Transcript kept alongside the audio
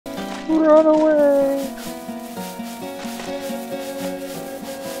Run away!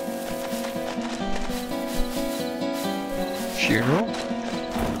 Funeral?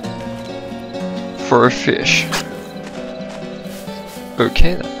 For a fish.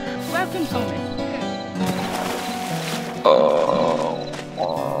 Okay then. Welcome home.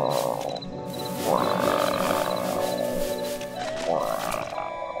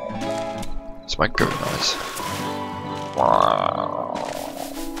 It's my goat noise.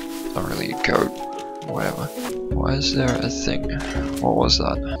 Not really a goat. Whatever. Why is there a thing? What was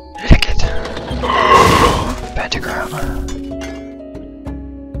that? Lick it! Pentagram.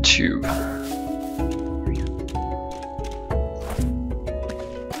 Tube.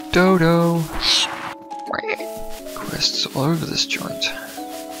 Dodo. Quests all over this joint.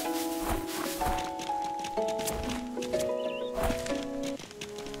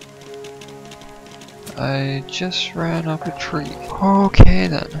 I just ran up a tree. Okay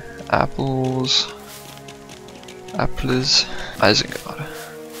then. Apples. Apples. Isengard.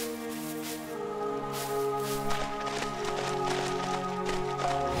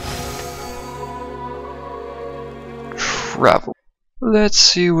 Travel. Let's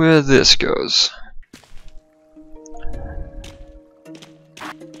see where this goes.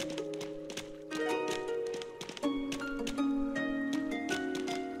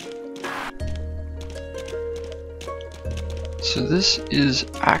 So this is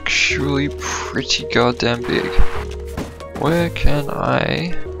actually pretty goddamn big. Where can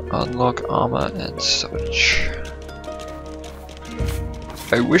I unlock armor and such?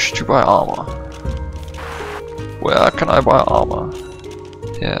 I wish to buy armor. Where can I buy armor?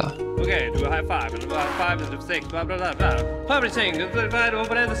 Yeah. Okay, do a high five, and a high five is a 6, blah blah blah blah. Publishing, do a high five,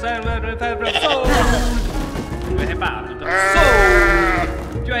 open at the side, blah blah blah blah. So, do a high five, so,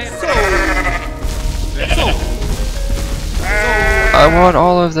 do a high so. I want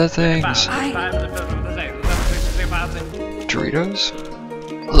all of the things. Doritos?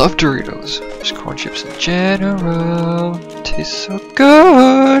 I love Doritos. Just corn chips in general. Tastes so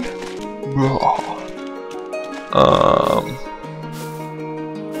good.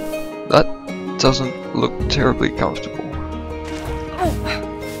 That doesn't look terribly comfortable.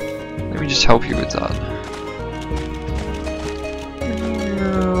 Let me just help you with that.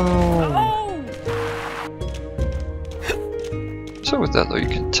 So with that though, you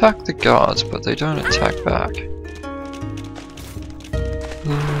can attack the guards, but they don't attack back.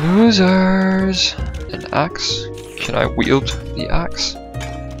 Losers! An axe? Can I wield the axe?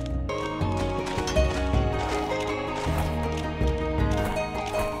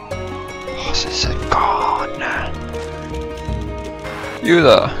 Bosses are gone! You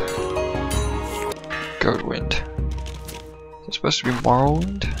there! Goat wind. Is it supposed to be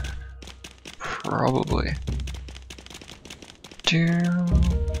Morrowind? Probably.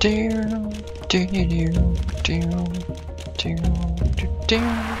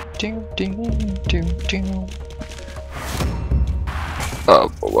 Oh,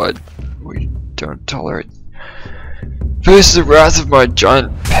 what? We don't tolerate. Face the wrath of my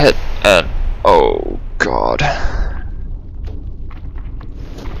giant pet and oh god.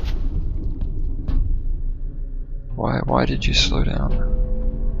 Why did you slow down?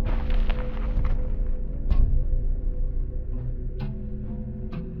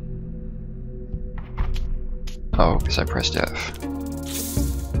 Oh, because I pressed F.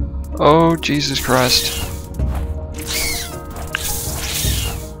 Oh, Jesus Christ.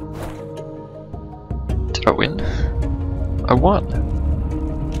 Did I win? I won.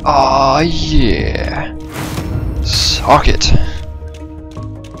 Ah, yeah. Suck it.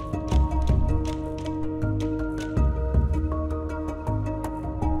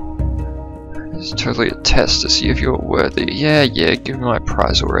 It's totally a test to see if you're worthy. Yeah, give me my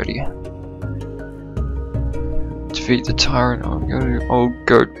prize already. Defeat the tyrant or go to Old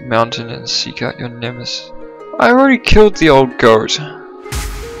Goat Mountain and seek out your nemesis. I already killed the old goat.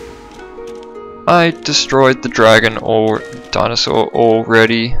 I destroyed the dragon or dinosaur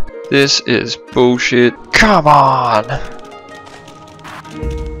already. This is bullshit. Come on!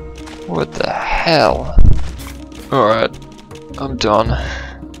 What the hell? Alright, I'm done.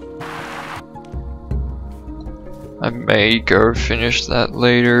 I may go finish that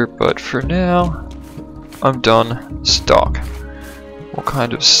later, but for now, I'm done. Stock. What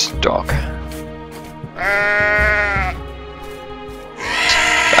kind of stock? Ah!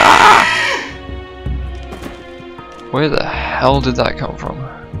 Where the hell did that come from?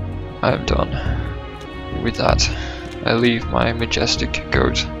 I am done. With that, I leave my majestic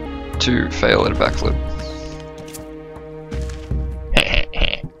goat to fail at a backflip.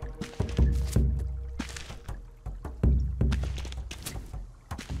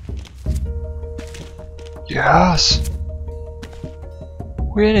 Yes!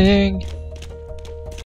 Winning!